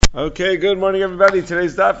Okay, good morning everybody.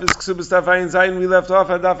 Today's daf is Kesubos daf Ayin Zayin. We left off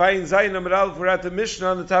at daf Ayin Zayin Amud Aleph. We're at the Mishnah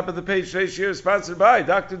on the top of the page. Today's year is sponsored by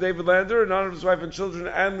Dr. David Lander in honor of his wife and children,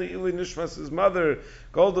 and Le'ili Nishmas, his mother,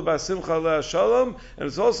 Golda Bas Simcha Leah Shalom, and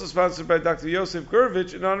it's also sponsored by Dr. Yosef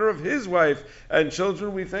Gurvich in honor of his wife and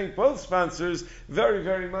children. We thank both sponsors very,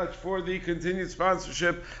 very much for the continued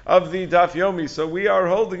sponsorship of the Daf Yomi. So we are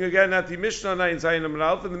holding again at the Mishnah on Ayin Zayin Amud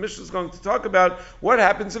Aleph, and the Mishnah is going to talk about what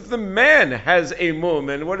happens if the man has a mum,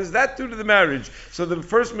 and what does that do to the marriage. So the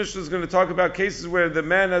first Mishnah is going to talk about cases where the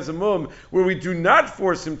man has a mum, where we do not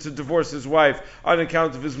force him to divorce his wife on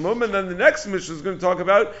account of his mum, and then the next Mishnah is going to talk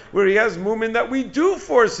about where he has mum and that we do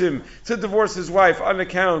force him to divorce his wife on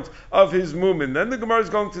account of his mum. And then the Gemara is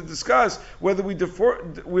going to discuss whether we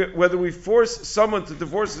force someone to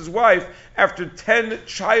divorce his wife after 10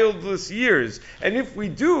 childless years. And if we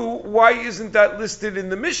do, why isn't that listed in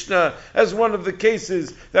the Mishnah as one of the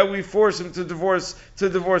cases that we force him to divorce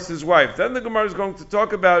his wife? Then the Gemara is going to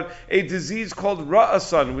talk about a disease called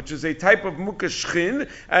ra'asan, which is a type of mukashchin,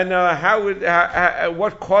 and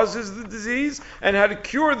what causes the disease and how to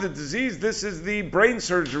cure the disease. This is the brain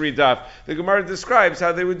surgery daf. The Gemara describes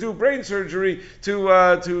how they would do brain surgery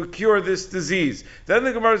to cure this disease. Then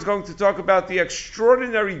the Gemara is going to talk about the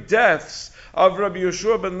extraordinary deaths of Rabbi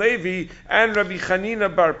Yeshua ben Levi and Rabbi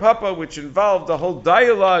Chanina bar Papa, which involved a whole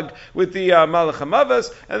dialogue with the Malach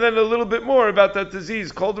HaMavas, and then a little bit more about that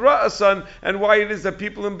disease called Ra'asan, and why it is that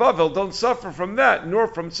people in Bavel don't suffer from that, nor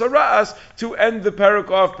from Tzara'as, to end the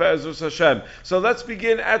parak off Be'ezus Hashem. So let's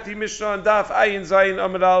begin at the Mishnah on Daf Ayin Zayin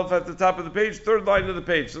Amud Aleph at the top of the page, third line of the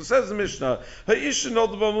page. So says the Mishnah,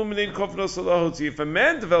 if a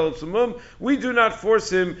man develops a mum, we do not force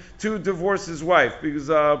him to divorce his wife, because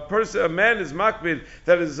a man is makbid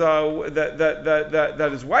that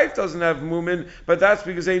his wife doesn't have mumin, but that's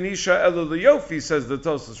because Einisha Ela Leyofi, says the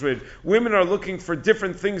Tosfos Rid. Women are looking for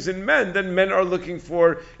different things in men than men are looking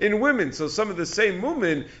for in women. So some of the same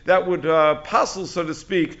mumin that would passel, so to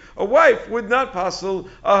speak, a wife would not passel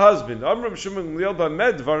a husband.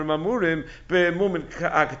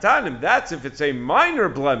 That's if it's a minor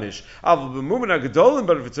blemish.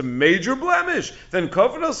 But if it's a major blemish, then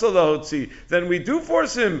then we do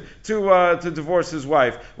force him to divorce his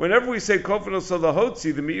wife. Whenever we say kofano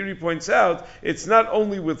salahotzi, the Meiri points out, it's not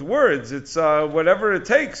only with words, it's whatever it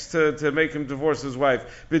takes to make him divorce his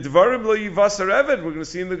wife. B'dvarim lo yivasar eved, we're going to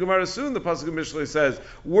see in the Gemara soon, the Pasuk of Mishlei says,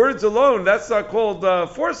 words alone, that's not called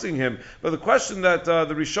forcing him. But the question that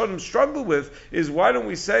the Rishonim struggle with is, why don't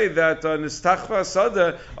we say that nistachva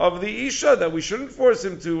sada of the Isha, that we shouldn't force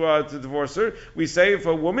him to divorce her. We say if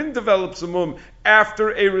a woman develops a mum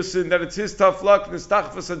after Erusin, that it's his tough luck,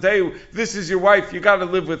 nistachva sadeu, this is your wife, you got to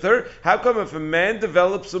live with her. How come if a man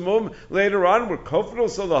develops a mum later on, we're kofno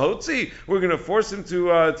solahotzi, we're going to force him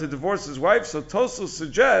to divorce his wife? So Tosfos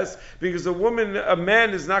suggests, because a man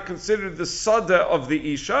is not considered the sada of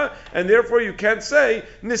the Isha, and therefore you can't say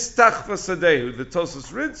nistachva sadeu. The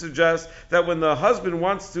Tosfos Rid suggests that when the husband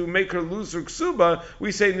wants to make her lose her ksuba,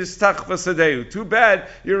 we say nistachva sadeu. Too bad,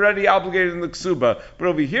 you're already obligated in the ksuba. But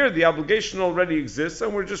over here, the obligation already exists,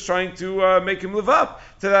 and we're just trying to make him live up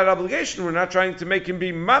to that obligation. We're not trying to make him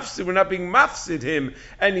be mafsid. We're not being mafsid him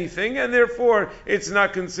anything, and therefore it's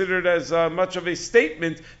not considered as much of a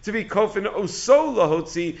statement to be kofen oso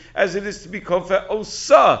lahotzi as it is to be kofen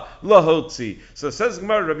osa lahotzi. So it says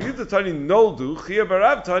Gemara, Rabbi Yehuda Tani noldu, Chia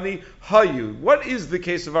barav Tani hayu. What is the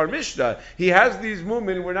case of our Mishnah? He has these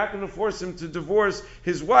mumin. We're not going to force him to divorce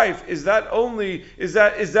his wife. Is that when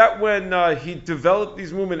he developed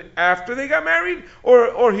these mumin after they got married,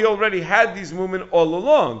 or he already had these mumin all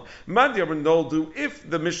along? If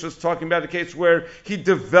the Mishnah is talking about a case where he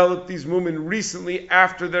developed these mumin recently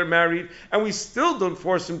after they're married, and we still don't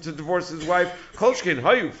force him to divorce his wife, kolshkein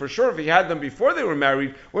hayu, for sure if he had them before they were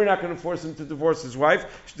married, we're not going to force him to divorce his wife.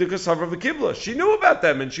 She knew about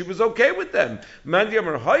them and she was okay with them. But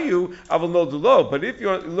if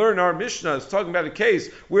you learn our Mishnah is talking about a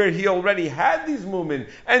case where he already had these mumin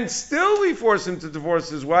and still we force him to divorce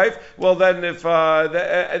his wife, well then if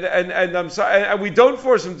and we don't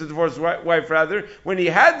force him to divorce his wife, rather, when he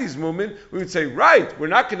had these mumin, we would say, right, we're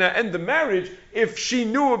not going to end the marriage if she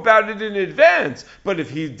knew about it in advance. But if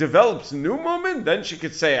he develops a new mumin, then she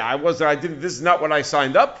could say, this is not what I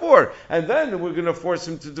signed up for, and then we're going to force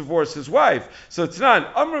him to divorce his wife. So Tanan,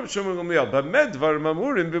 Amram Shimon Gamliel, Bamed Dvarim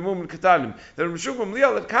Amurim B'Mumin Katanim. That Rav Shimon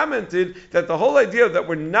Gamliel had commented that the whole idea that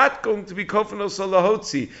we're not going to be kofno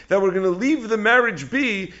salahotzi, that we're going to leave the marriage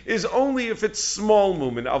be, is only if it's small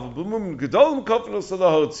mumin.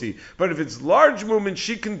 But if it's large mumin,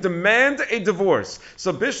 she can demand a divorce.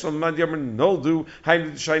 So Bishlam Madyamer do. I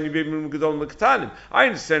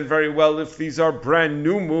understand very well if these are brand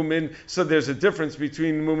new mumin, so there's a difference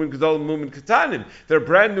between mumin gadol and mumin katanim. They're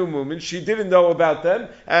brand new mumin. She didn't know about them,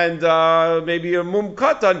 and maybe a mum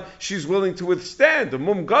katan she's willing to withstand. A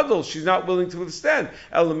mum gadol she's not willing to withstand.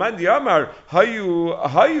 Elamandi Amar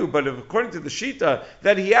hayu, but according to the shita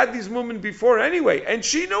that he had these mumin before anyway, and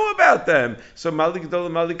she knew about them. So mali gadol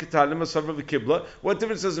and mali katanim asavra v'kibla. What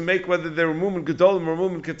difference does it make whether they were mumin gadolim or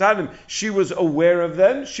mumin katanim? She was aware of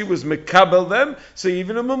them. She was mekabel them. So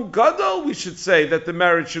even a mum gadol, we should say that the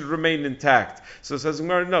marriage should remain intact. So it says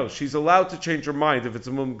Gemara, no, she's allowed to change her mind if it's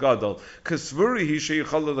a mum gadol. Kasvuri hi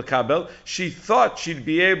sheyichala lekabel. She thought she'd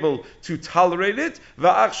be able to tolerate it.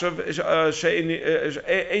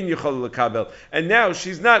 And now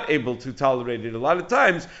she's not able to tolerate it. A lot of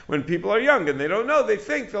times when people are young and they don't know, they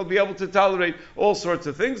think they'll be able to tolerate all sorts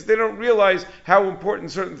of things. They don't realize how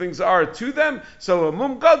important certain things are to them. So a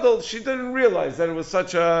mum gadol, she didn't realize that it was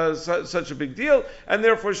such a big deal, and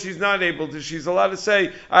therefore she's not able to. She's allowed to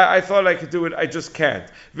say, I thought I could do it, I just can't.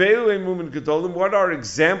 What are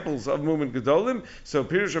examples of mumin gadolim? So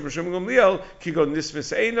Pirush Rabbi Shimon Gamliel, Kigo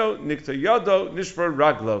nismis eino, nikta yado, nishbar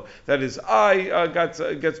raglo. That his eye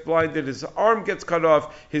gets blinded, his arm gets cut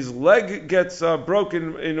off, his leg gets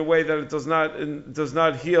broken in a way that it does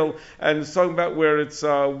not heal. And it's talking about where it's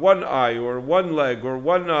one eye or one leg or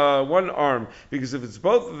one arm, because if it's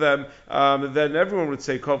both of them, then everyone would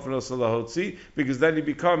say kofanos lahotzi, because then he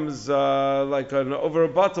becomes like an over a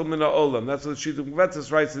bottle min olam. That's what Shita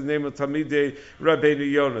Gvetas writes in the name of Tamidei Rabbeinu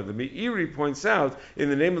Yonah. The Meiri points out in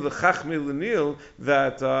the name of the Chachmei L'Nil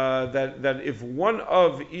that if one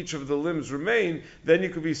of each of the limbs remain, then you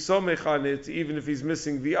could be somech on it, even if he's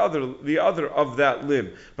missing the other of that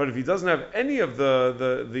limb. But if he doesn't have any of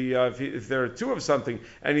if there are two of something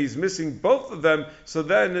and he's missing both of them, so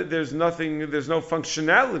then there's no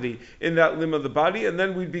functionality in that limb of the body, and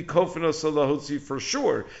then we'd be kofanos lahotzi for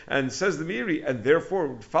sure. And says the Meiri, and therefore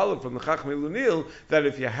would follow from the Chachmei L'Nil that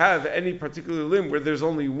if you have any particular limb where there's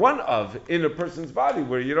only one of in a person's body,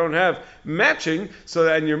 where you don't have matching,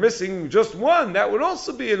 and you're missing just one, that would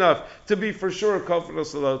also be enough to be for sure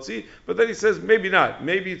kofanos lahotzi. But then he says maybe not.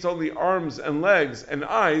 Maybe it's only arms and legs and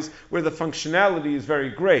eyes where the functionality is very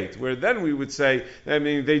great, where then we would say,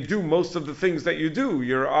 they do most of the things that you do,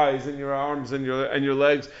 your eyes and your arms and your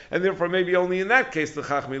legs, and therefore maybe only in that case the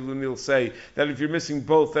Chachmei L'Nil say that if you're missing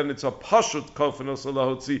both, then it's a pashut kofanos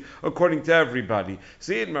lahotzi according to everybody.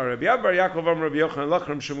 See it, Rabbi Bar Yaakov Rabbi Yochanan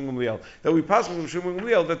Lachram Shimon Gamliel, that we pass from Shimon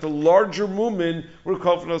Gamliel that the larger mumin were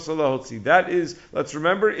kofanos lahotzi. That is, let's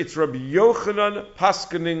remember, it's Rabbi Yochanan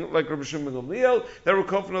paskening like Rabbi Shimon Gamliel that were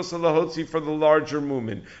kofanos lahotzi for the larger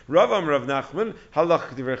mumin. Rav Nachman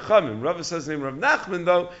halach divrei chamim. Rav says the name Rav Nachman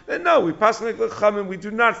though, then no, we pass like chamim. We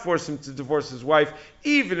do not force him to divorce his wife,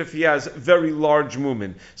 even if he has very large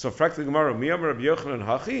mumin. So, frankly, Gemara, Miyam Rabbi Yochanan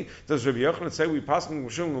Hachi, does Rabbi Yochanan say we pass from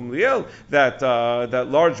Shimon Gamliel that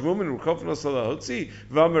large mumin were kofanos lahotzi?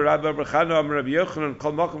 V'amar Rabbi Bechana Amar Rabbi Yochanan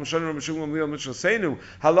Kol Makom Shon Rabbi Shimon Gamliel Mishasenu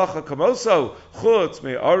Halacha Kamoso Chutz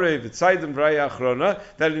Me'arev V'Tzaydim V'Raya Achrona,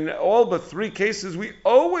 that in all but three cases we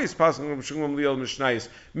always pass from Rabbi Shimon Gamliel Mishnayis,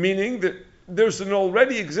 meaning that there's an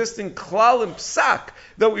already existing klal and psak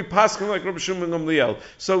that we pass like Rabbi Shimon Gamliel.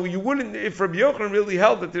 So you wouldn't, if Rabbi Yochanan really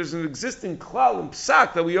held that there's an existing klal and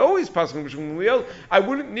psak that we always pass like Rabbi Shimon Gamliel, I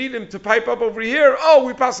wouldn't need him to pipe up over here. Oh,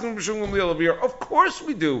 we pass like Rabbi Shimon Gamliel over here. Of course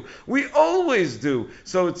we do. We always do.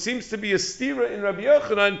 So it seems to be a stira in Rabbi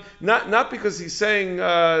Yochanan, not because he's saying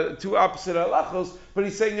two opposite halachos, but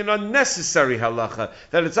he's saying an unnecessary halacha,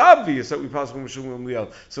 that it's obvious that we pass from Shimon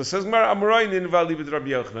Gamliel. So it says Amarayin in Vali with Rabbi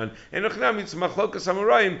Yochanan. And it's machlokas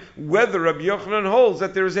Amarayin whether Rabbi Yochanan holds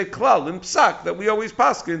that there is a klal in psak that we always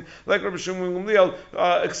paskin like Rabbi Shimon Gamliel,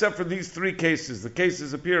 except for these three cases. The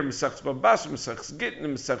cases appear in Mesachs Babas, Mesachs Gittin,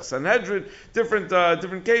 Mesachs Sanhedrin,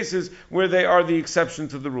 different cases where they are the exception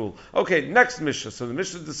to the rule. Okay, next Mishnah. So the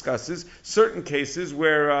Mishnah discusses certain cases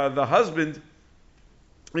where the husband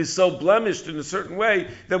is so blemished in a certain way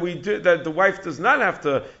that the wife does not have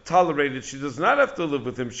to tolerate it. She does not have to live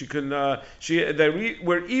with him. She can.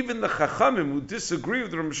 Where even the Chachamim who disagree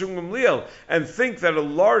with Rabbi Shimon Gamliel and think that a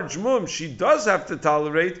large mum she does have to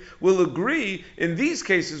tolerate will agree in these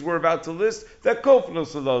cases we're about to list that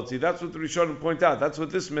kofanos lahotzi. That's what the Rishonim point out. That's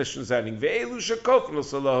what this mission is adding. Ve'elu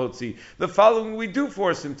shekofanos lahotzi. The following we do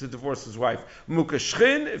force him to divorce his wife.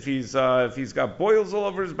 Mukashchin if he's got boils all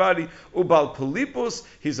over his body. Ubal polipus.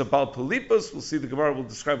 he's a Bal Polipos. We'll see the Gemara will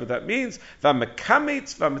describe what that means.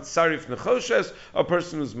 V'mekametz v'mitzarif nechoshes, a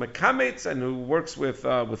person who's mekametz and who works with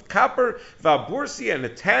copper. V'aborsi, and a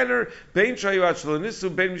tanner. Bein shayuat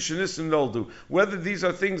shlonisu, bein mishanisu noldu. Whether these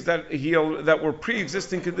are things that were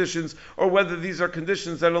pre-existing conditions, or whether these are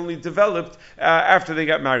conditions that only developed after they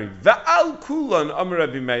got married. Va'al kulan amar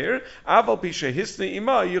Rabbi Meir, aval pisha hisna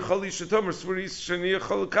ima yichali shetomer svuris sheni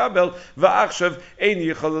yichal kabel va'achshav ein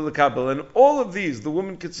yichal lekabel. And all of these, the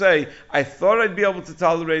woman could say, I thought I'd be able to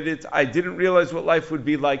tolerate it. I didn't realize what life would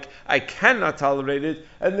be like. I cannot tolerate it,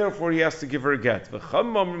 and therefore he has to give her a get. And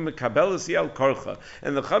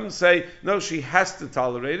the Chum say, no, she has to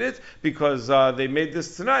tolerate it because they made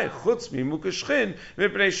this tonight.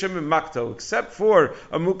 Except for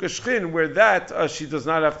a mukashchin, where that she does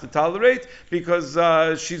not have to tolerate because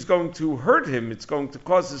she's going to hurt him. It's going to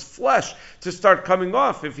cause his flesh to start coming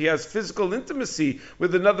off. If he has physical intimacy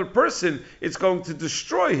with another person, it's going to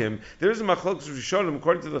destroy him. There is a machlokes rishonim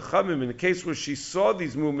according to the Chamim in a case where she saw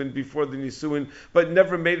these movements before the nisuin, but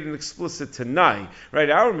never made an explicit tanai. Right?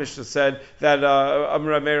 Our Mishnah said that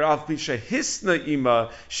Amar Meir al pisha hisna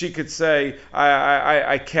ima, she could say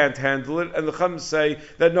I can't handle it, and the Chum say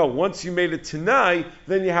that no, once you made a tanai,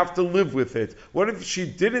 then you have to live with it. What if she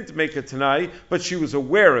didn't make a tanai, but she was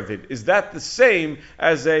aware of it? Is that the same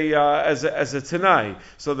as a tanai?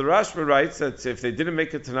 So the Rashba writes that if they didn't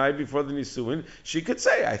make a tanai before the nisuin, she could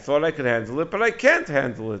say I thought I could handle it, but I can't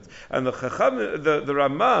handle it. And the Chacham, the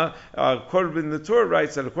Ramah, quoted in the Torah,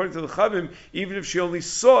 writes that according to the Chavim, even if she only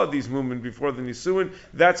saw these movements before the nisuin,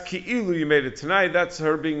 that's ki'ilu you made it tonight. That's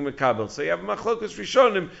her being mekabel. So you have machlokas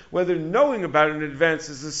rishonim whether knowing about it in advance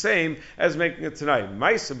is the same as making it tonight.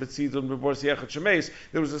 Ma'isa b'tzidon b'borsi echad shemeis.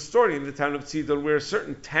 There was a story in the town of Tzidon where a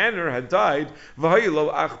certain tanner had died.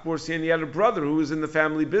 V'hayilo ach borsi, and he had a brother who was in the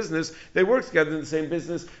family business. They worked together in the same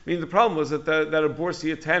business. Meaning the problem was that a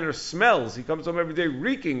borsi, a tanner, smells. He comes home every day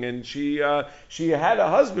reeking, and she had a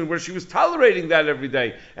husband where she was tolerating that every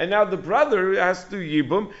day, and now the brother has to do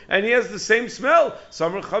yibum, and he has the same smell.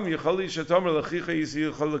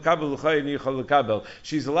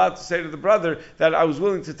 She's allowed to say to the brother that I was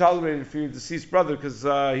willing to tolerate it for your deceased brother because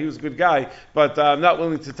he was a good guy, but I'm not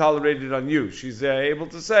willing to tolerate it on you. She's able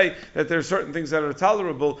to say that there are certain things that are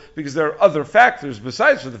tolerable because there are other factors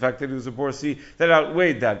besides for the fact that he was a borsi that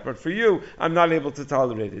outweighed that. But for you, I'm not able to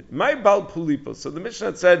tolerate it. My bal pulipos. So the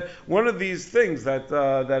Mishnah said one of these things that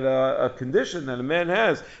a condition that a man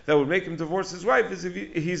has that would make him divorce his wife is if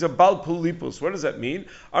he's a bal pulipos. What does that mean?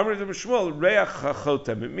 Amar Shmuel reach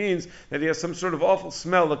chachotem. It means that he has some sort of awful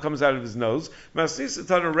smell that comes out of his nose.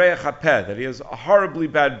 Masnisatan reach hapeh, that he has a horribly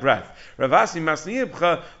bad breath. Ravasi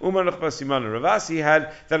masniibcha umanach basimana. Ravasi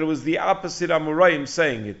had that it was the opposite Amorayim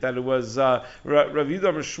saying it, that it was Rav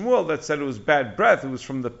Yudam Shmuel that said it was bad breath. It was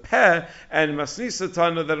from the peh, and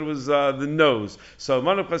masnisatan that it was the nose. So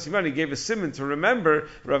manach basimana, he gave a simon to remember.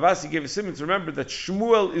 Ravasi gave a simon to remember that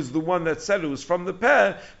Shmuel is the one that said it was from the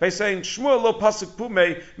peh by saying Shmuel lo pasuk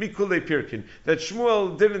pume mikule pirkin, that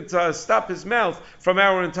Shmuel didn't stop his mouth from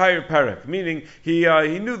our entire parak, meaning he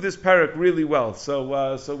knew this parak really well.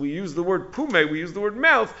 So we use the word pume, we use the word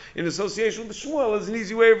mouth in association with Shmuel as an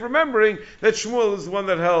easy way of remembering that Shmuel is the one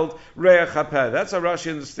that held reach hapeh. That's how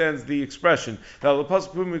Rashi understands the expression. That lo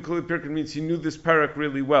pasuk pume mikule pirkin means he knew this parak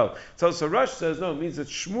really well. So Rashi says no, it means that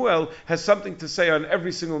Shmuel has something to say on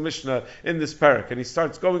every single Mishnah in this parak, and he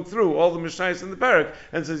starts going through all the Mishnahs in the parak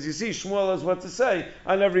and says, you see, Shmuel has what to say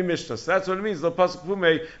on every Mishnah. So that's what it means. Lo pasuk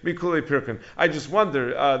pume mikule pirkin. I just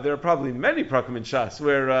wonder, there are probably many prakim in Shas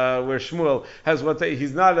where Shmuel has what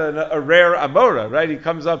he's not a rare amora, right? He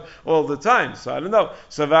comes up all the time. So I don't know.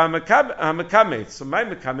 So mekametz. So my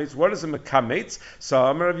mekametz. What is a mekametz? So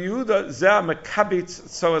Amar Rav Yehuda zeh mekabetz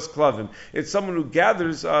soas klavim. It's someone who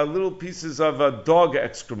gathers little pieces of dog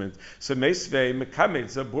excrement. So meisvei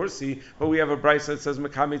mekametz a borsi. But we have a brayso that says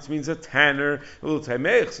mekametz means a tanner. So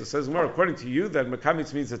it says more according to you that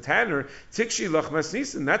mekametz means a tanner. Tikshi loch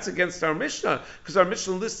masnisin. That's against our Mishnah because our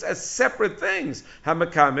Mishnah lists as separate things.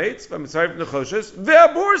 Hamakametz, v'mitzarif nechoshes,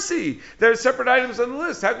 ve'aborsi. There are separate items on the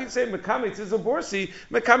list. How can you say mekametz is a borsi?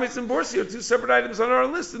 Mekametz and borsi are two separate items on our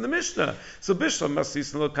list in the Mishnah. So bishlam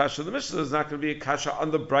masnisin lo kasha. The Mishnah is not going to be a kasha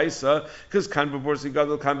on the brayso because kan b'borsi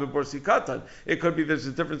gadol, kan b'borsi katan. It could be there's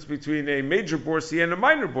a difference between a major borsi and a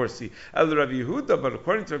minor borsi. El Rav Yehuda, but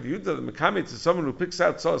according to Rav Yehuda, the mekametz is someone who picks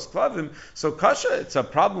out soas klavim. So kasha, it's a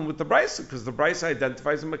problem with the brayso because the brayso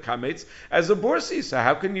identifies a mekametz as a borsi. So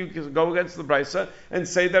how can you go against the brayso and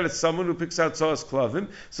say that it's someone who picks out soas klavim?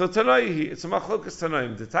 So tanai, it's a machlokas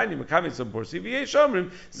tanaim. The tiny mekametz a borsi, v'yesh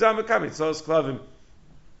omrim zeh mekametz soas klavim.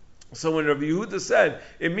 So when Rabbi Yehuda said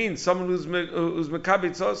it means someone who's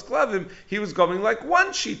mekabit tzos klavim, he was going like one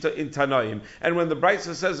shita in Tanaim, and when the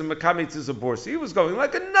Brisa says a mekabit is a borsi, he was going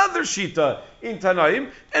like another shita in Tanaim,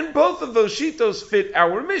 and both of those shitos fit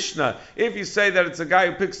our Mishnah. If you say that it's a guy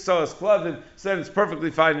who picks tzos klavim, so then it's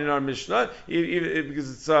perfectly fine in our Mishnah because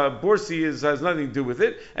it's borsi has nothing to do with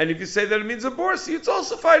it, and if you say that it means a borsi, it's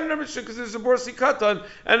also fine in our Mishnah because there's a borsi katan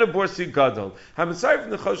and a borsi gadol. Hamitzarif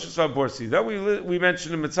nechoshes v'borsi. Then we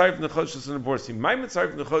mentioned a mitzarif nechoshes and a borsi. My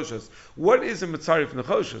mitzarif nechoshes. What is a mitzarif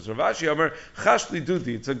nechoshes? Rav Ashi Amar chashli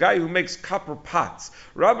dudi. It's a guy who makes copper pots.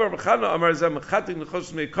 Rabbi Bechana Amar zeh mechatik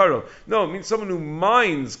nechoshes meikaro. No, it means someone who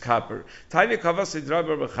mines copper. Tanya kavasid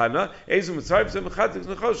Rabbi Bechana ezu mitzarif zeh mechatik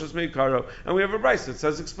nechoshes meikaro. And we have a brayso that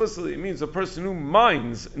says explicitly it means a person who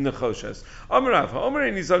mines nechoshes. Amar Rav Amar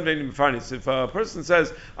nizan ve'ni mefarnis. If a person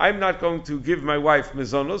says I'm not going to give my wife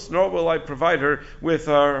mizonos, nor will I provide her with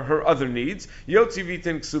her other needs, yotzi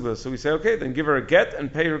vitin ksuba. So we say, okay, then give her a get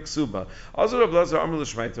and pay her ksuba. Also, Rabbi Lazar Amar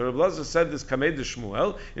l'shmaita. Rabbi Lazar said this kamed to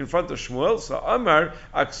Shmuel in front of Shmuel. So Amar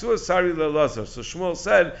aksua sari leLazar. So Shmuel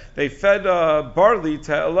said they fed barley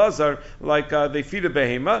to Elazar like they feed a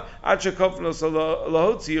behema.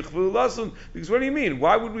 Because what do you mean?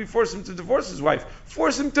 Why would we force him to divorce his wife?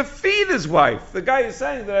 Force him to feed his wife. The guy is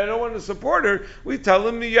saying that I don't want to support her. We tell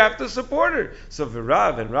him you have to support her. So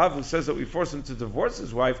Rav, and Rav who says that we force him to divorce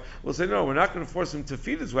his wife, will say no, we're not going to force him to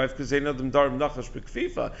feed his wife because they know them darim nachash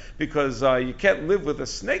b'kfifa, because you can't live with a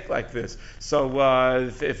snake like this. So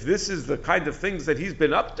if this is the kind of things that he's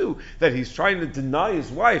been up to, that he's trying to deny his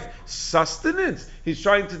wife sustenance, he's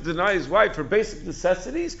trying to deny his wife her basic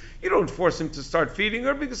necessities, you don't force him to start feeding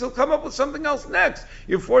her because he'll come up with something else next.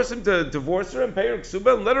 You force him to divorce her and pay her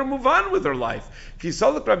ksuba and let her move on with her life.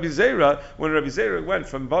 Kisalek Rabbi Zera, when Rabbi Zera went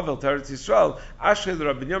from Bavel to Eretz Yisrael, Ashrei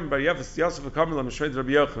Rabbi Yom Bar Yefes Yosef Karmel Mishred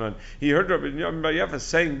Rabbi Yochanan. He heard Rabbi Yom Bar Yefes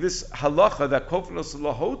saying this halacha that kofnos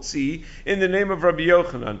lahotzi in the name of Rabbi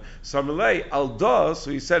Yochanan. So Amalei Alda,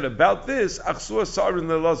 so he said about this Achsua Sarin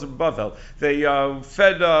leLazar Bavel. They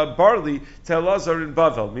fed barley to Elazar in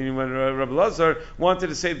Bavel, meaning when Rabbi Elazar wanted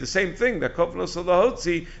to say the same thing that kofnos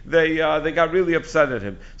lahotzi, they got really upset at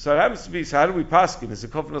him. So it happens to be. So how do we paskin? Is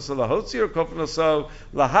it kofnos lahotzi or kofnos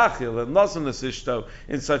lahachil and lazanas ishto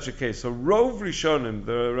in such a case? So Rov Rishonim,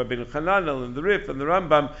 the Rabbeinu Chananel and the Rif and the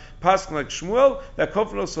Rambam paskin like Shmuel that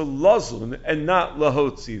kofnos lazun and not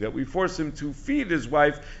lahotzi, that we force him to feed his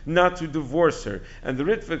wife, not to divorce her. And the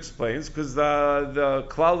Ritva explains because the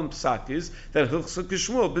klalim psak is that hilchsa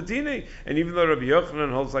kishmuel bedini, and even though Rabbi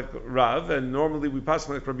Yochanan holds like Rav, and normally we pass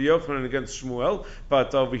like Rabbi Yochanan against Shmuel,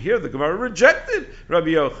 but over here the Gemara rejected Rabbi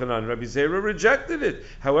Yochanan. Rabbi Zera rejected it.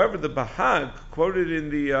 However, the Bahag quoted in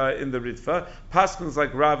the Ritva paskins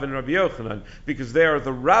like Rav and Rabbi Yochanan because they are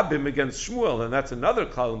the Rabbim against Shmuel, and that's another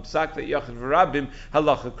klalim psak that Yachid v'Rabbim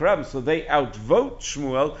halacha krem. So they outvote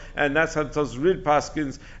Shmuel, and that's how those Rid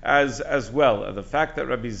paskins as well. And the fact that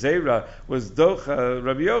Rabbi Zera was docha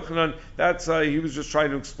Rabbi Yochanan, that's he was just trying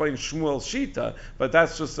to explain Shmuel's shita, but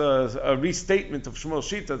that's just a restatement of Shmuel's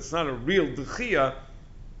shita. It's not a real dechia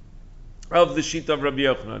of the shita of Rabbi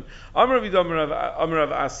Yochanan. Amar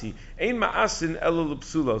Rav Asi, ein ma'asin elo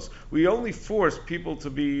l'psulos. We only force people to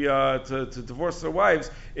be to divorce their wives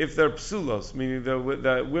if they're psulos, meaning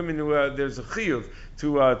the women who there's a chiyuv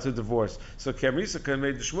to divorce. So Kamrisa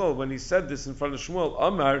made the Shmuel, when he said this in front of Shmuel,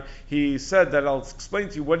 Amar, he said that I'll explain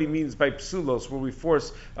to you what he means by psulos, where we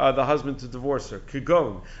force the husband to divorce her.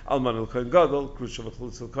 Kigon, Alman el Kohen Gadol, Krushav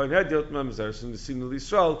el Kohen Hediot, Mamzer, Sindisin el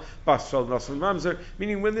Yisrael, Basral Nasal Mamzer,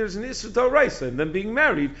 meaning when there's an Isur D'Oraisa and then being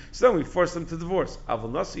married, so then we force them to divorce.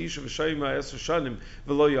 Avol Nasi Yishav Shayima Esr Shanim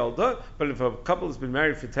V'lo Yalda, but if a couple has been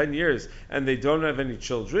married for 10 years and they don't have any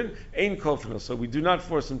children, Ein Kofno, so we do not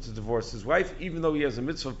force him to divorce his wife, even though he has a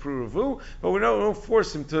mitzvah of Pruruvu, but we don't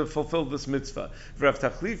force him to fulfill this mitzvah. V'rav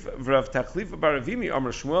Tachlif Baravimi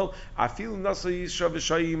Amar Shmuel, Afilu Nasa Yishav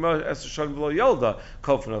Shayima Esr Shanim V'lo Yalda,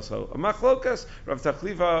 Kofno. So a machlokas, Rav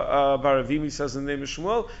Tachlif Baravimi says in the name of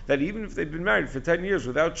Shmuel that even if they've been married for 10 years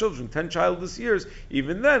without children, 10 childless years,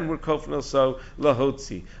 even then we're kofno so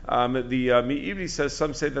lahotzi. The Meiri says,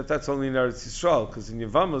 some say that that's only in Eretz Yisrael, because in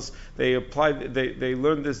Yevamos they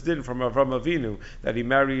learned this din from Avram Avinu, that he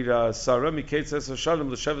married Sarah Miketz Es Hashanim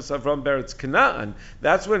L'Sheves Avram Beretz Canaan.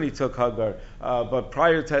 That's when he took Hagar. But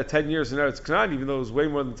prior to 10 years in Eretz Canaan, even though it was way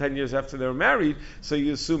more than 10 years after they were married, so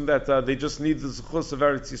you assume that they just need the zechus of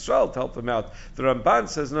Eretz Yisrael to help them out. The Ramban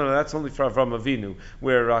says, no, that's only for Avram Avinu,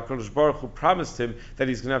 where HaKadosh Baruch Hu promised him that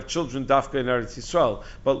he's going to have children children dafka in Eretz Yisrael.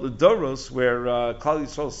 But L'doros, where Klal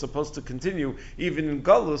Yisrael is supposed to continue even in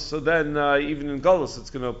Galus, so then even in Galus it's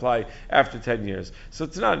going to apply after 10 years. So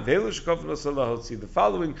Tanan, Veilush Kofnos Lahotzi. The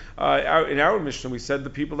following, in our Mishnah, we said the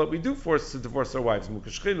people that we do force to divorce their wives,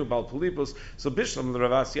 Mukashchinu, Bal Pulipos. So Bishlam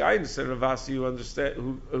Ravasi, I understand Ravasi,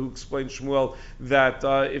 who explained Shmuel that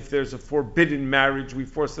if there's a forbidden marriage, we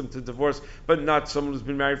force them to divorce, but not someone who's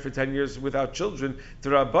been married for 10 years without children.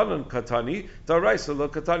 Terabanan Katani, Daraisa Lo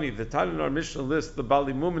Katani. The Tan in our Mishnah list the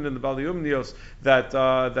Bali Mumin and the Bali Umnios that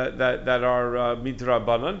are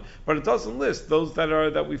midrabanan, but it doesn't list those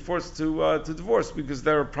that we force to divorce because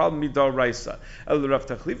they're a problem midaraisa. El Rav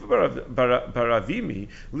Tachlifa Baravimi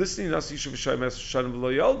listening us Yishuv Shaymes Shanim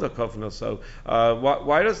V'Lo Yolda Kofno. So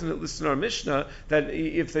why doesn't it list in our Mishnah that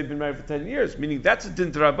if they've been married for 10 years, meaning that's a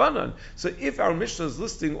din drabanan? So if our Mishnah is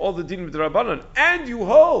listing all the din drabanan, and you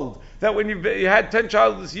hold that when you had 10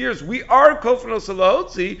 childless years, we are Kofno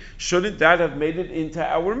Salahotzi, shouldn't that have made it into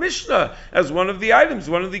our Mishnah as one of the items,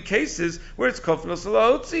 one of the cases where it's Kofno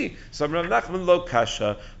Salahotzi? So Rav Nachman Lo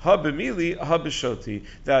Kasha, Ha B'mili, Ha B'shoti,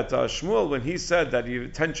 that Shmuel, when he said that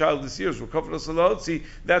 10 childless years were Kofno Salahotzi,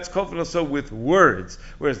 that's Kofno Salahotzi with words.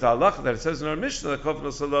 Whereas the halacha that it says in our Mishnah, that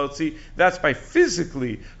Kofno Salahotzi, that's by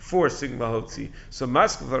physically forcing Lahotzi. So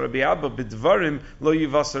Maskav Rabbi Abba B'dvarim Lo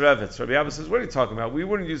Yivasar Evetz. Rabbi Abba says, what are you talking about? We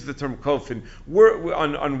wouldn't use the term kofin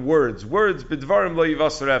on words. Words B'dvarim Lo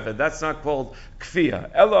Yivasar Evetz. That's not called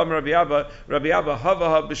kfiyah. Elo Am Rabbi Abba Hava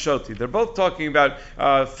Ha B'shoti. They're both talking about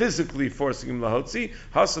physically forcing him Lahotzi.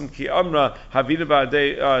 Hasam Ki Amra Havina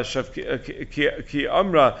Ba'adei Ki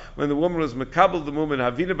Amra, when the woman was Makabel the woman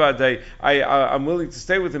Havina Ba'adei, I'm willing to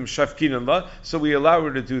stay with him Shafkinan La, so we allow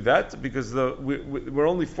her to do that because we're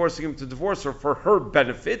only forcing him to divorce her for her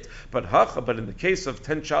benefit. But in the case of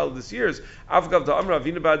 10 childless years, Avgav da Amra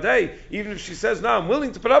Avina Ba'adei, even if she says, no, I'm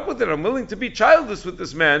willing to put up with it, I'm willing to be childless with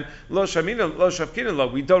this man, Lo Shafkinan La,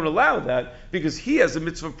 we don't allow that because he has a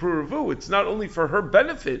mitzvah pruruvu. It's not only for her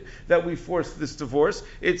benefit that we force this divorce,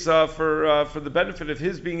 it's for the benefit of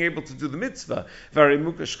his being able to do the mitzvah. But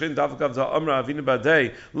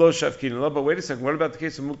wait a second, what about the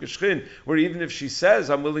case of Mukashchin, where even if she says,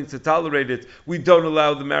 I'm willing to tolerate it, we don't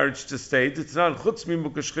allow the marriage to stay? It's not chutzmi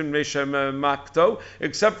Mukashchin meshem makto,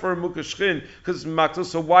 except for a Mukashchin, because makto.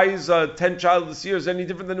 So why is 10 childless years any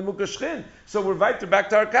different than a Mukashchin? So we're back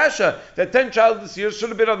to our kasha, that 10 childless years should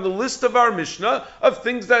have been on the list of our Mishnah of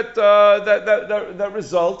things that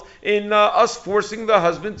result in us forcing the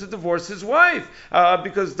husband to divorce his wife.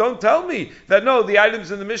 Because don't tell me that no, the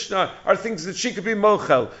items in the Mishnah are things that she could be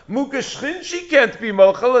mochel. Mukashchin, she can't be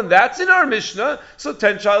mochel, and that's in our Mishnah. So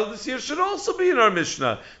 10 childless years should also be in our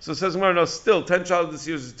Mishnah. So it says, no, still 10 childless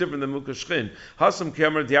years is different than Mukashchin. Hasam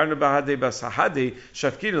kemer diarna bahade basahade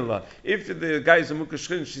shafkinala. If the guy is a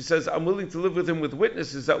Mukashchin, she says, I'm willing to live with him with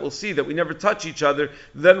witnesses that will see that we never touch each other,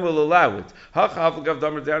 then we'll allow it. But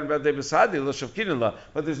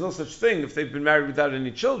there's no such thing if they've been married without any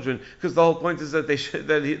children, because the whole point is that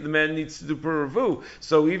the man needs to do puravu.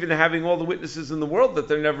 So even having all the witnesses in the world that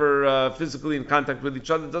they're never physically in contact with each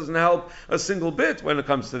other doesn't help a single bit when it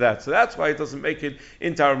comes to that. So that's why it doesn't make it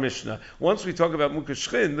into our Mishnah. Once we talk about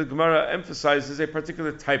mukashchin, the Gemara emphasizes a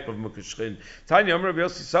particular type of mukashchin. Tanya Amar Rabbi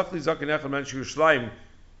Yossi Safli Zaken Echad Man Yerushalayim.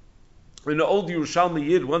 An old Yerushalmi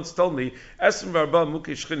Yid once told me, there are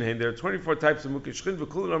 24 types of mukashchin,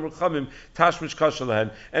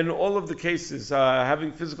 and all of the cases,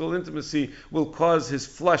 having physical intimacy will cause his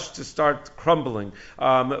flesh to start crumbling.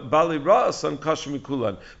 Bali Ra'asan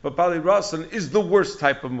Kashmikulan. But Bali Ra'asan is the worst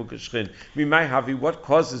type of mukashchin. Mimai Havi, what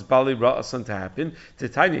causes Bali Ra'asan to happen?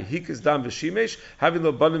 Titania, Hikas Dam Vishimesh, having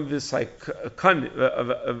the banim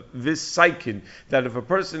Visaikin, that if a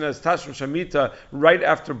person has Tashma Shamita right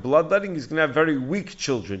after bloodletting, he's going to have very weak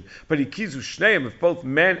children. But ikizu shneim, if both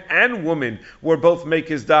man and woman were both make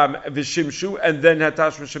his dam v'shimshu and then had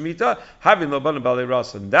tashma shamita, having laban bali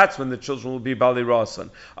rasan, that's when the children will be bali rasan.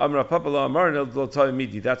 Amra papala amar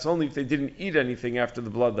midi. That's only if they didn't eat anything after the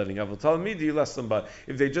bloodletting. Avol midi less than but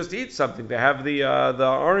if they just eat something, they have the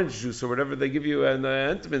orange juice or whatever they give you and the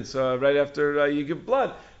entomins right after you give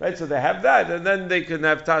blood. Right, so they have that, and then they can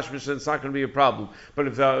have tashmish, and it's not going to be a problem. But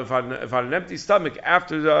if on an empty stomach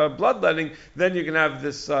after bloodletting, then you can have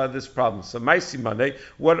this problem. So, Maisi Monday,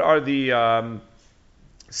 what are the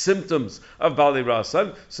symptoms of Bali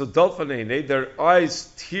Rasan. So Dolfanene, their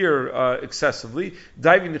eyes tear excessively.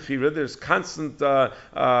 Diving Nechira, there's constant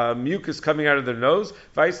mucus coming out of their nose.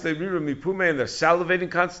 Vaisle Rira Mipume, and they're salivating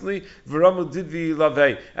constantly. Viramu Didvi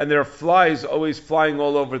Lave, and there are flies always flying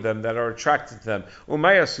all over them that are attracted to them.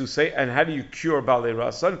 Umaya Suse, and how do you cure Bali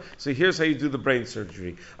Rasan? So here's how you do the brain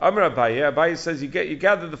surgery. Amar Abaye, Abaye says you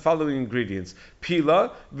gather the following ingredients.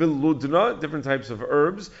 Pila, viludna, different types of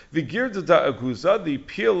herbs. Vigirda da aguza, the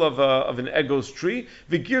peel of an egos tree.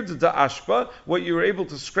 Vigirda da ashpa, what you were able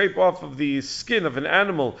to scrape off of the skin of an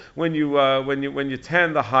animal when you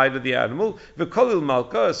tan the hide of the animal. Vikolil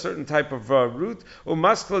malka, a certain type of root.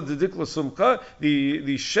 Umaskla didikla sumka,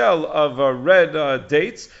 the shell of red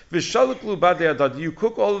dates. Vishaliklu badeadad, you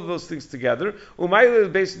cook all of those things together.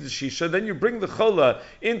 Umaylil basic shisha, then you bring the chola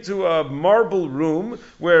into a marble room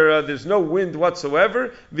where there's no wind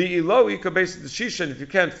whatsoever. The iloika basic shisha, and if you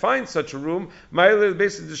can't find such a room, Maylil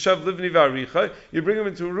basic shav livni varicha, you bring them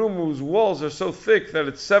into a room whose walls are so thick that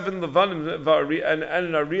it's 7 levanim and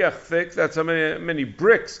an ariach thick. That's how many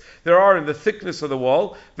bricks there are in the thickness of the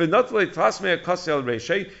wall. You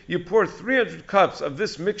pour 300 cups of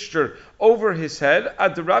this mixture over his head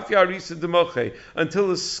until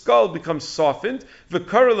his skull becomes softened.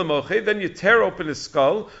 Then you tear open his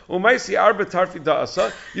skull. You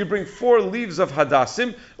bring 4 leaves of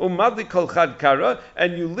hadassim,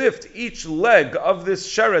 and you lift each leg of this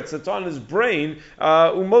sheretz that's on his brain,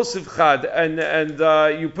 and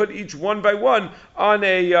you put each one by one on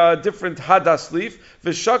a different hadas leaf,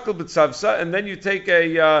 and then you take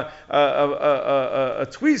a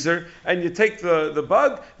tweezer and you take the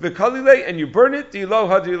bug, and you burn it,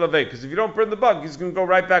 because if you don't burn the bug, he's going to go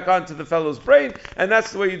right back onto the fellow's brain, and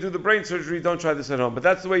that's the way you do the brain surgery. Don't try this at home, but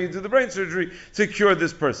that's the way you do the brain surgery to cure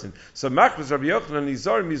this person. So Machmas Rabbi Yochanan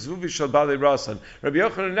Nizar Mizvuvi Shal Bali Rasan. Rabbi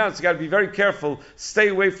Yochanan announced you got to be very careful, stay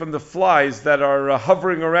away from the flies that are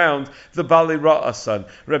hovering around the Bali Rasan.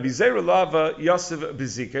 Rabbi Zera Lava Yosef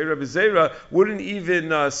Bezike. Rabbi Zera wouldn't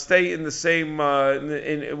even stay in the same where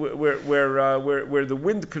the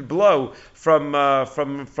wind could blow from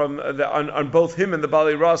on both him and the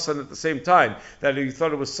Bali Rasan at the same time. That he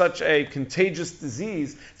thought it was such a contagious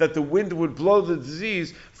disease that the wind would blow the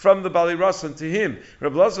disease from the Bali Rasan to him.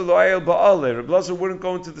 Rabbi Lazar lo ayel ba'ale. Rabbi Lazar wouldn't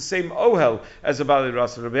go into the same ohel as a Bali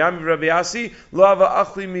Rasan. Rabbi Ami Rabbi Asi lo hava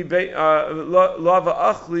achli mi bei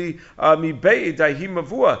dahi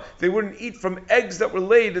mavua. They wouldn't eat from eggs that were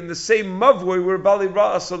laid in the same mavua where Bali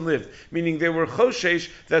Rasan lived. Meaning they were choshesh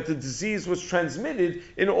that the disease was transmitted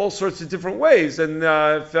in all sorts of different ways. And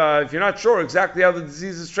if you're not sure exactly how the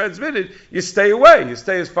disease is transmitted, you stay away. You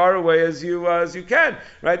stay as far away as you can.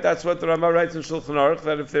 Right? That's what the Rama writes in Shulchan Aruch,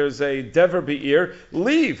 that if there's a dever be'ir,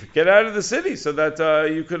 leave, get out of the city, so that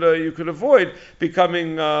you could avoid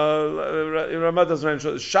becoming. Rama doesn't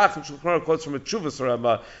mention Shach and Shulchan Aruch quotes from a Chuvas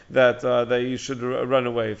Rama that you should run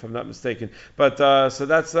away, if I'm not mistaken. But so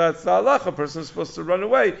that's the halach. A person is supposed to run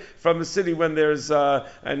away from a city when there's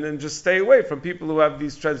and then just stay away from people who have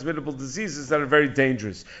these transmittable diseases that are very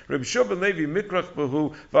dangerous. Rabbi Shua ben Levi mikrach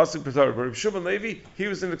b'hu v'asik b'Torah. But Rabbi Shua ben Levi, he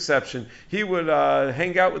was an exception. He would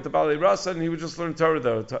hang out with the Bali Rasa and he would just learn Torah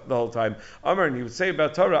the whole time. Amar, and he would say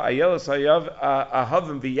about Torah, Ayelas hayav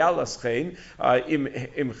ahavim v'yalas chein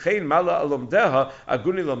im chein mala alomdeha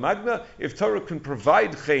aguni lamagna. If Torah can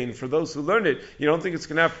provide chein for those who learn it, you don't think it's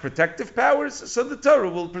going to have protective powers? So the Torah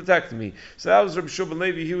will protect me. So that was Rabbi Shua ben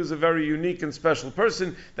Levi. He was a very unique and special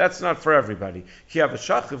person. That's not for everybody. He have a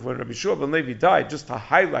shachiv when Rabbi Shua ben Levi died, just to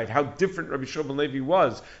highlight how different Rabbi Shua ben Levi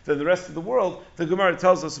was than the rest of the world. The Gemara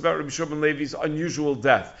tells us about Rabbi Shua ben Levi's unusual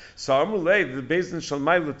death. So Amrulay, the Beis Din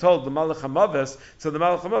Shalmaila told the Malach HaMaves, so the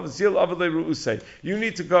Malach HaMaves, Zil Avadei Ru'usei, you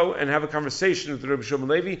need to go and have a conversation with Rabbi Shua ben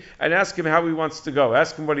Levi and ask him how he wants to go.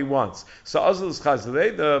 Ask him what he wants. So Azul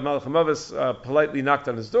Chazalei, the Malach HaMaves politely knocked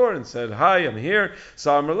on his door and said, "Hi, I'm here."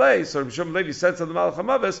 So Amrulay, so Rabbi Shua ben Levi said to the Malach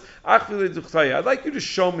HaMaves, I'd like you to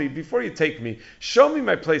show me, before you take me, show me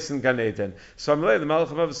my place in Gan Eden. So Amrulay, the Malach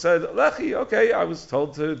HaMaves said, Lechi, okay, I was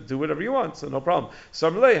told to do whatever you want, so no problem. So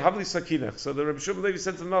Amrulay, Havli Sakinach. So the Rabbi Shua ben Levi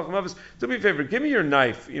said to the Malach HaMaves, do me a favor, give me your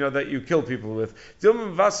knife, that you kill people with.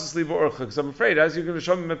 Because I'm afraid, as you're going to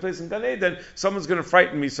show me my place in Gan Eden, someone's going to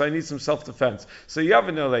frighten me, so I need some self-defense. So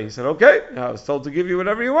Yavin Elei, he said, okay, I was told to give you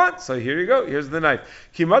whatever you want, so here you go, here's the knife.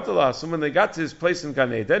 Kimatala, so when they got to his place in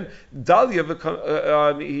Gan Eden, Dalia,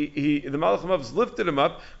 the Malach HaMaves lifted him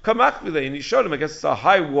up, and he showed him, I guess it's a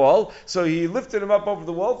high wall, so he lifted him up over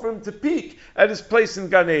the wall for him to peek at his place in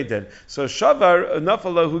Gan Eden. So Shavar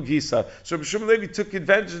Nafalahu Gisa. So Rabbi Shua ben Levi took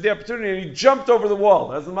advantage of the opportunity and he jumped over the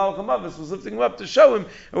wall. As the Malach HaMavis was lifting him up to show him,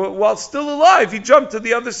 while still alive, he jumped to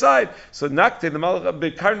the other side. So Nakte, the Malach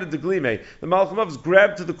HaMavis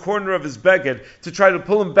grabbed to the corner of his beged to try to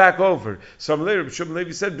pull him back over. So Rabbi Shimon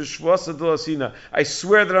Levi said, I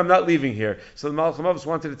swear that I'm not leaving here. So the Malach HaMavis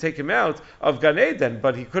wanted to take him out of Gan Eden,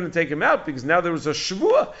 but he couldn't take him out because now there was a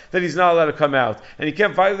shvuah that he's not allowed to come out, and he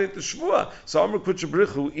can't violate the shvuah. So Amr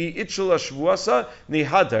Kutchabrichu, I itchel shvuasa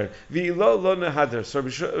nihadar, v'ilo lo nehadar. So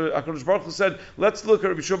HaKadosh Baruch Hu said, let's look at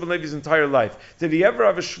Rabbi Shimon Levi's entire life. Did he ever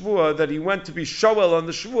have a shvuah that he went to be shoel on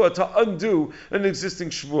the shvuah to undo an existing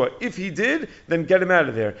shvuah? If he did, then get him out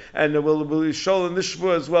of there, and we'll be shoel in this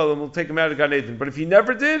shvuah as well, and we'll take him out of Gan Eden. But if he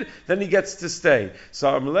never did, then he gets to stay.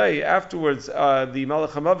 So Amalei, afterwards, the Malach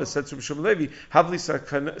HaMavis said to Rabbi Shimon Levi, Havli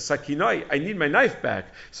sakinoi, I need my knife back.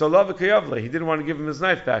 So Lava Kayavle, he didn't want to give him his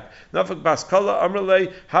knife back. Nafak Baskala,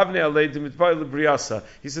 Amalei, Havne Alei, Dimitbai Libriasa.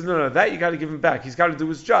 He said, no, that you got to give him back. He's got to do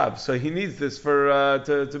his job. So he needs this for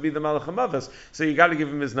to be the Malach HaMavis. So you got to give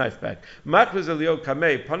him his knife back. Machvez Elio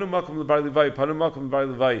Kamei, Panu Makom Lebar Levai, Panu Makom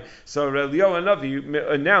Lebar Levai. So Elio and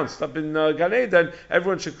Navi announced up in Gan Eden,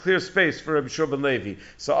 everyone should clear space for Rabbi Shimon ben Levi.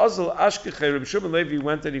 So Azal Ashkechei, Rabbi Shimon ben Levi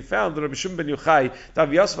went and he found Rabbi Shimon ben Yochai, Dav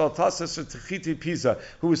Yasv al Tasser Techiti Pisa,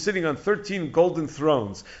 who was sitting on 13 golden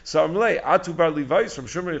thrones. So Amalei, Atu Bar Levi, Rabbi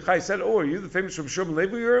Shimon ben Yochai said, are you the famous Rabbi Shimon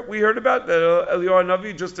ben Levi we heard about that Eliyahu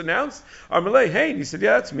Navi just announced? Amalei, hey, and he said,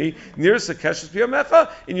 yeah, that's me. Nirsa Keshes Piyamecha,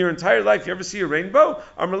 in your entire life, you ever see a rainbow?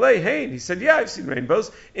 Amalei, hey, and he said, yeah, I've seen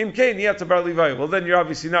rainbows. Imkei Niyata Bar Levi. Well, then you're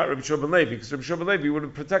obviously not Rabbi Shimon ben Levi, because Rabbi Shimon ben Levi would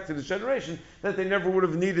have protected his generation that they never would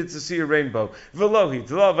have needed to see a rainbow.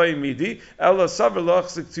 Velohi, midi, ella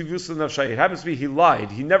it happens to be he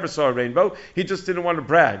lied. He never saw a rainbow. He just didn't want to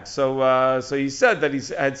brag. So he said that he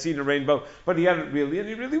had seen a rainbow, but he hadn't really, and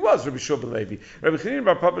he really was Rabbi Shimon ben Levi. Rabbi Chanina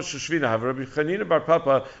bar Papa Shoshvina. Rabbi Chanina bar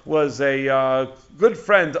Papa was a good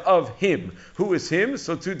friend of him. Who is him?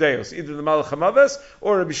 So two deos, either the Malach HaMavis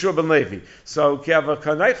or Rabbi Shimon ben Levi. So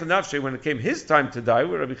when it came his time to die,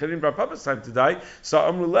 when Rabbi Chanina bar Papa's time to die, so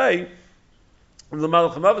Amrulay, the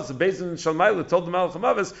Malach HaMavis, the Beis Din Shalmaila, told the Malach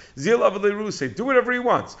HaMavis, Zil Avalei Rusei, do whatever he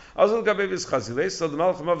wants. So the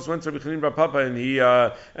Malach HaMavis went to Rabbi Chanina bar Papa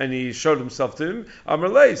and he showed himself to him.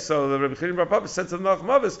 Amrlei, so the Rabbi Chanina bar Papa said to the Malach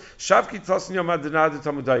HaMavis, Shavki Tasn Yom Adonai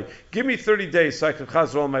Tamudai, give me 30 days so I can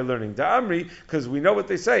chazar all my learning. The Amri, because we know what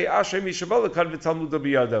they say, Ashrei Mishavala Kad V'Talmud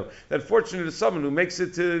Biyado, that fortunate is someone who makes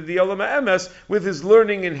it to the Olam HaEmes with his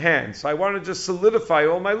learning in hand. So I want to just solidify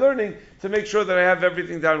all my learning to make sure that I have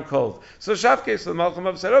everything down cold. So Shavke, so the Malach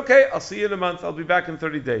HaMavis said, okay, I'll see you in a month, I'll be back in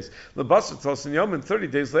 30 days. Lebasar Tosin Yom, and 30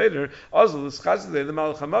 days later, Azul Ischazile, the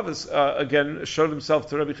Malach HaMavis again showed himself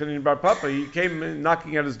to Rabbi Chanina bar Papa. He came in,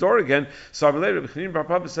 knocking at his door again. So Rabbi Chanina bar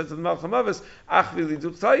Papa said to the Malach HaMavis, Achvi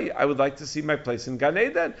Liduchtai, I would like to see my place in Gan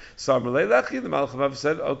Eden. So the Malach HaMavis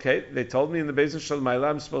said, okay, they told me in the Beis Din Shalmaila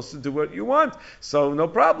I'm supposed to do what you want, so no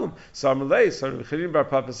problem. So Rabbi Chanina bar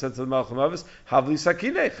Papa said to the Malach HaMavis, Havli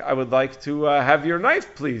Sakinech, I would like to have your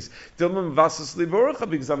knife, please. Dilma Vasas Liborucha,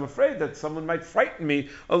 because I'm afraid that someone might frighten me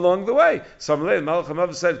along the way. So the Malach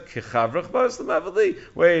HaMavis said,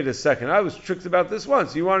 wait a second, I was tricked about this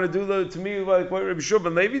once. You want to do to me like what Rabbi Shimon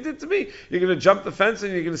ben Levi did to me? You're going to jump the fence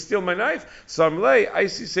and you're going to steal my knife? So I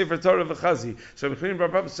see Sefer Torah v'chazi. So Rabbi Chanina bar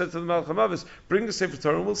Papa said to the Malach HaMavis, bring the Sefer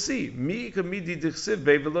Torah and we'll see. Is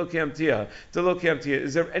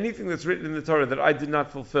there anything that's written in the Torah that I did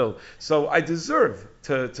not fulfill? So I deserve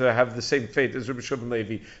to have the same fate as Rabbi Shimon ben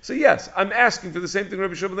Levi. So yes, I'm asking for the same thing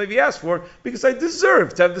Rabbi Shimon ben Levi asked for because I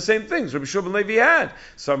deserve to have the same things Rabbi Shimon ben Levi had.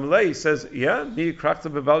 So Amalei says, yeah, me krakta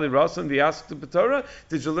b'bali rasan v'yasakta b'Torah.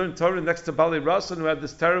 Did you learn Torah next to Bali Rasan who had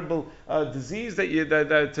this terrible disease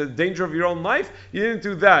that's a danger of your own life? You didn't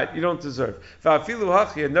do that. You don't deserve.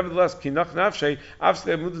 Nevertheless, kinach nafshe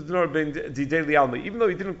even though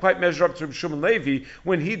he didn't quite measure up to Rabbi Shimon ben Levi,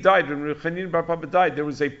 when he died, when Rabbi Chanina bar Papa died, there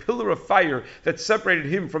was a pillar of fire that separated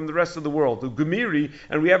him from the rest of the world. The Gemiri,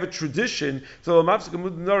 and we have a tradition that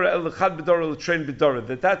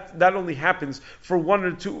only happens for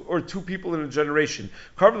one or two people in a generation.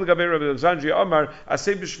 So Rabbi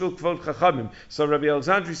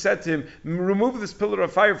Alexandri said to him, remove this pillar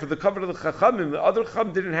of fire for the cover of the Chachamim. The other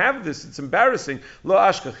Chacham didn't have this. It's embarrassing. Lo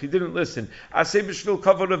ashkach, he didn't listen. For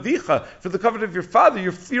the cover of your father.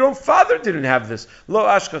 Your own father didn't have this. Lo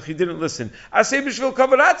ashkach, he didn't listen.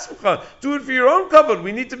 Do it for your own cover. kavod.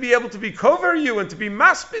 We need to be able to be cover you and to be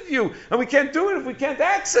maspid you, and we can't do it if we can't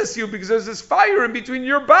access you because there's this fire in between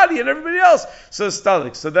your body and everybody else. So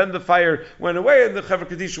stalik. So then the fire went away, and the Chevra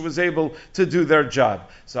Kadisha was able to do their job.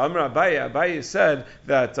 So Amar Abaye said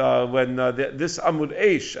that when this Amud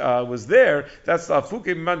Eish was there, that's the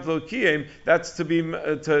Afuke Mandlo Kiyem. That's to be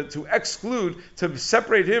to exclude, to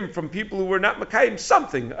separate him from people who were not Makayim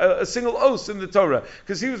something, a single os in the Torah,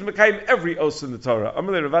 because he was Makayim every os in the Torah.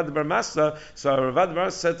 Amar Ravad Bar Masa. So Ravad Bar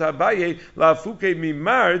Masa said to Abaye, La Afuke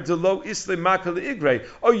Mimar Delo Isle Maka Igre.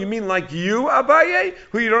 Oh, you mean like you, Abaye,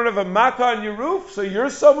 who you don't have a Maka on your roof, so you're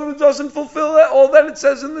someone who doesn't fulfill all that it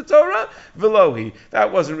says in the Torah? Velohi.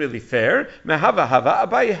 That wasn't really fair. Mehava Hava.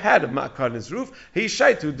 Abaye had a Maka on his roof. He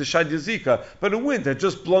shaitu the Shadyazika, but a wind had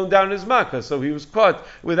just blown down his Maka, so he was caught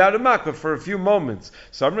without a Maka for a few moments.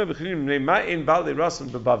 So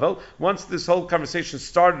once this whole conversation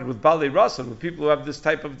started with Bali Rasan, with people who have this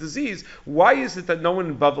type of disease, why is it that no one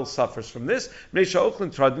in Bavel suffers from this?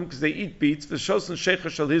 Because they eat beets,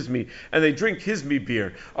 and they drink hizmi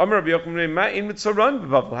beer. How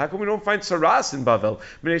come we don't find saras in Bavel?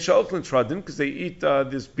 Because they eat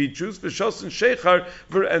this beet juice,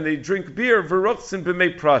 and they drink beer,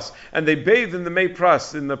 and they bathe in the Mei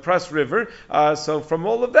Pras, in the Pras River. So from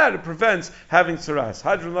all of that, it prevents having saras.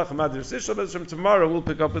 Tomorrow we'll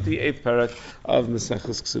pick up with the 8th parak of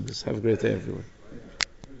Maseches Kesubos. Have a great day, everyone.